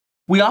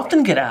We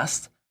often get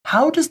asked,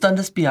 how does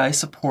Dundas BI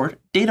support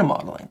data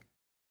modeling?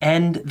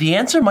 And the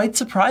answer might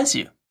surprise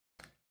you.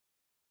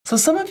 So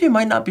some of you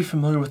might not be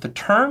familiar with the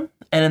term,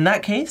 and in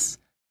that case,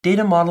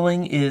 data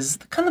modeling is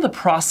kind of the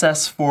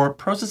process for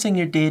processing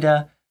your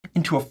data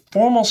into a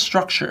formal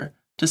structure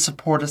to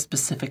support a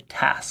specific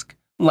task,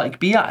 like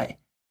BI.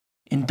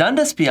 In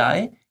Dundas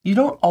BI, you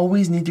don't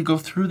always need to go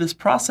through this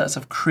process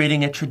of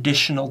creating a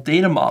traditional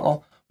data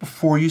model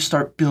before you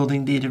start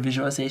building data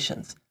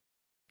visualizations.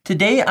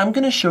 Today, I'm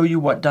going to show you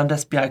what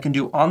Dundas BI can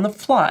do on the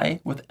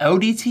fly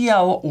without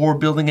ETL or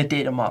building a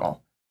data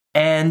model.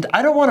 And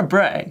I don't want to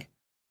brag,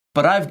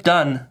 but I've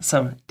done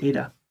some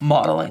data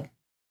modeling.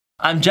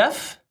 I'm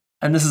Jeff,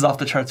 and this is Off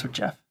the Charts with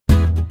Jeff.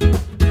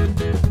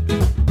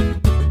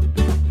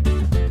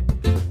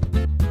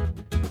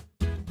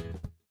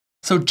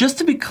 So just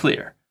to be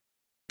clear,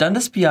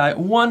 Dundas BI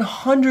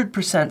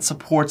 100%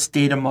 supports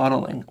data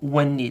modeling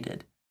when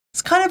needed.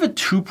 It's kind of a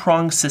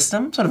two-pronged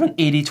system, sort of an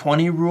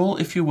 80-20 rule,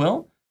 if you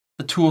will.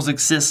 The tools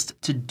exist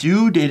to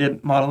do data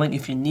modeling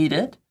if you need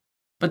it,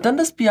 but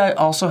Dundas BI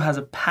also has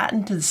a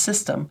patented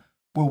system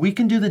where we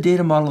can do the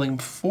data modeling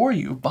for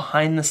you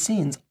behind the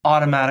scenes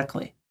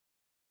automatically.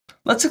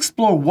 Let's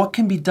explore what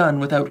can be done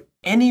without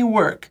any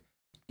work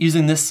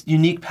using this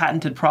unique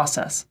patented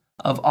process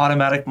of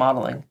automatic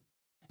modeling.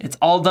 It's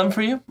all done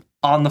for you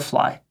on the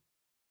fly.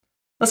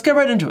 Let's get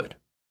right into it.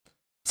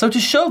 So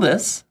to show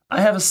this, I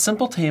have a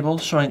simple table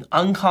showing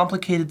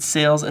uncomplicated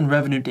sales and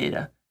revenue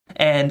data.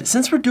 And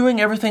since we're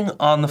doing everything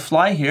on the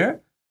fly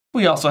here,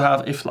 we also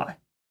have a fly.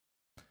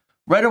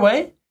 Right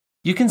away,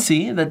 you can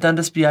see that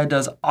Dundas BI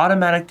does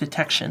automatic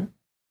detection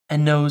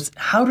and knows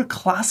how to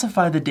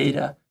classify the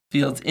data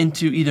fields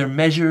into either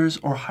measures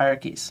or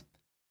hierarchies.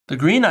 The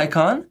green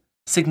icon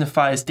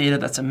signifies data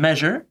that's a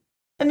measure,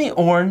 and the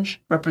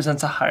orange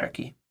represents a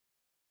hierarchy.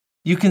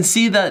 You can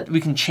see that we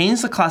can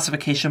change the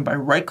classification by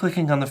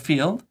right-clicking on the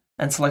field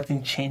and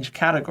selecting Change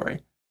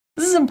Category.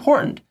 This is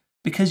important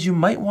because you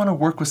might want to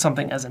work with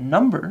something as a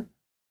number,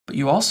 but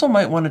you also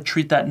might want to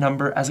treat that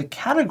number as a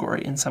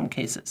category in some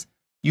cases.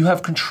 You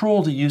have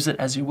control to use it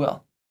as you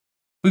will.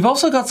 We've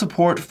also got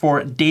support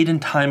for date and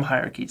time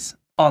hierarchies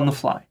on the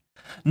fly.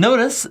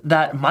 Notice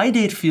that my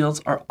date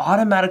fields are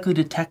automatically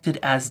detected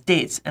as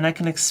dates, and I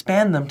can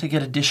expand them to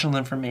get additional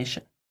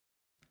information.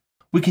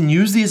 We can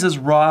use these as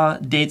raw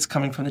dates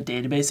coming from the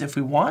database if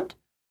we want,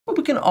 but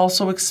we can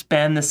also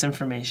expand this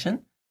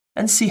information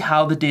and see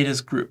how the data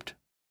is grouped.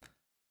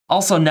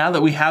 Also, now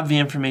that we have the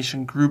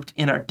information grouped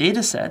in our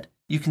data set,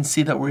 you can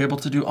see that we're able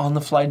to do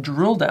on-the-fly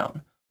drill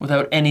down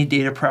without any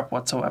data prep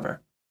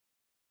whatsoever.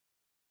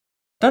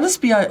 Dundas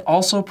BI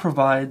also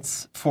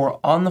provides for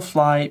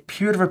on-the-fly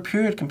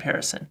period-over-period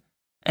comparison.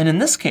 And in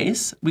this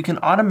case, we can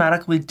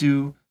automatically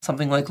do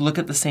something like look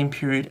at the same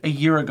period a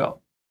year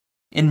ago.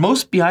 In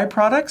most BI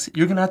products,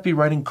 you're going to have to be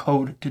writing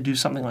code to do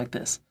something like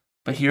this.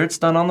 But here it's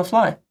done on the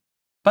fly.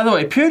 By the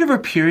way, period over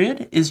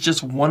period is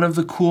just one of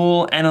the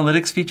cool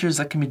analytics features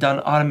that can be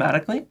done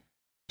automatically.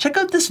 Check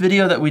out this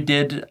video that we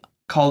did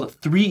called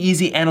 3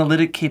 Easy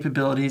Analytic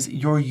Capabilities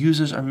Your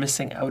Users Are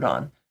Missing Out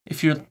On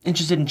if you're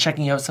interested in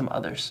checking out some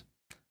others.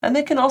 And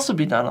they can also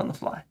be done on the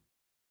fly.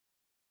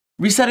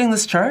 Resetting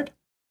this chart,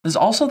 there's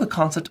also the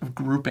concept of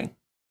grouping.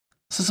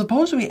 So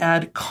suppose we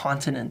add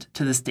continent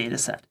to this data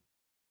set.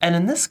 And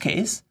in this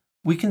case,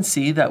 we can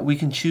see that we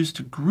can choose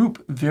to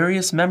group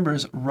various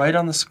members right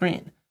on the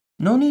screen.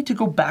 No need to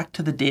go back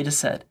to the data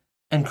set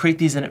and create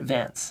these in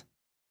advance.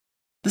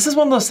 This is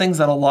one of those things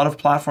that a lot of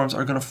platforms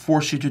are going to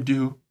force you to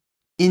do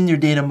in your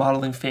data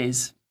modeling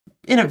phase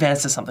in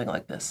advance to something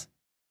like this.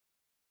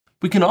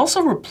 We can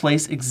also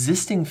replace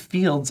existing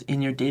fields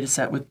in your data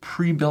set with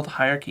pre-built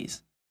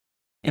hierarchies.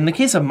 In the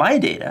case of my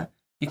data,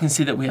 you can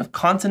see that we have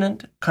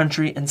continent,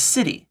 country, and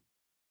city.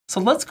 So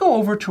let's go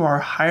over to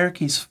our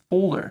hierarchies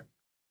folder,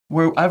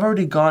 where I've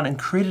already gone and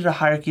created a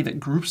hierarchy that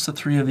groups the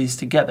 3 of these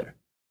together.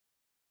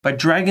 By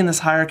dragging this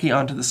hierarchy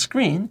onto the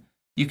screen,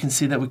 you can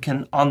see that we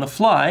can, on the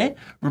fly,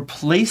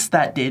 replace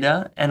that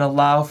data and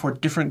allow for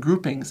different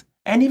groupings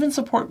and even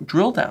support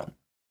drill down.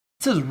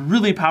 This is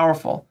really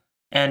powerful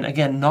and,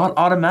 again, not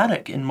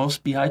automatic in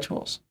most BI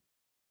tools.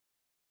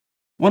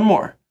 One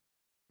more.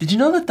 Did you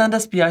know that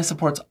Dundas BI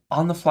supports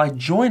on-the-fly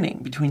joining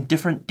between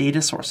different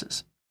data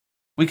sources?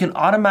 We can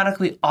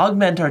automatically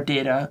augment our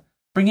data,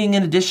 bringing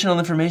in additional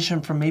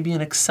information from maybe an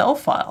Excel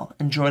file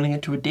and joining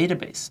it to a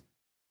database.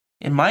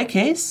 In my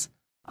case,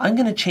 I'm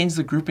going to change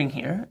the grouping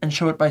here and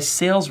show it by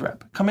sales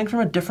rep coming from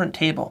a different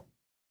table.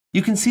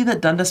 You can see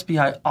that Dundas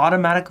BI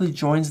automatically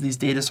joins these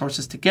data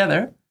sources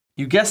together,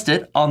 you guessed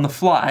it, on the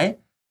fly,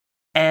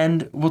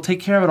 and will take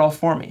care of it all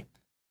for me.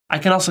 I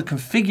can also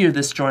configure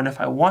this join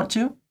if I want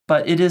to,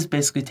 but it is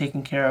basically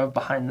taken care of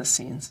behind the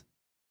scenes.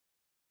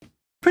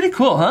 Pretty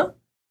cool, huh?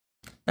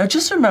 Now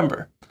just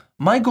remember,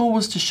 my goal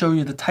was to show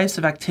you the types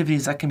of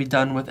activities that can be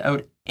done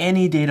without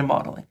any data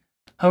modeling.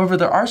 However,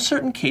 there are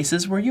certain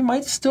cases where you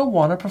might still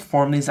want to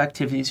perform these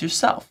activities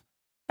yourself,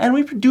 and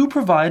we do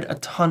provide a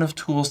ton of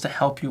tools to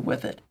help you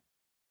with it.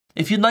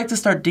 If you'd like to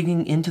start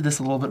digging into this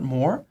a little bit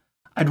more,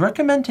 I'd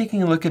recommend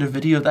taking a look at a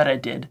video that I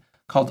did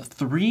called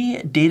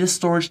 3 Data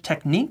Storage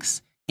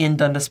Techniques in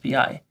Dundas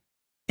BI.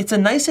 It's a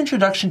nice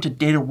introduction to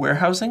data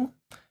warehousing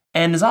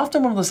and is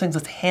often one of those things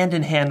that's hand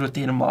in hand with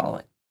data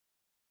modeling.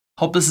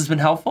 Hope this has been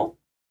helpful,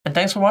 and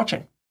thanks for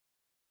watching.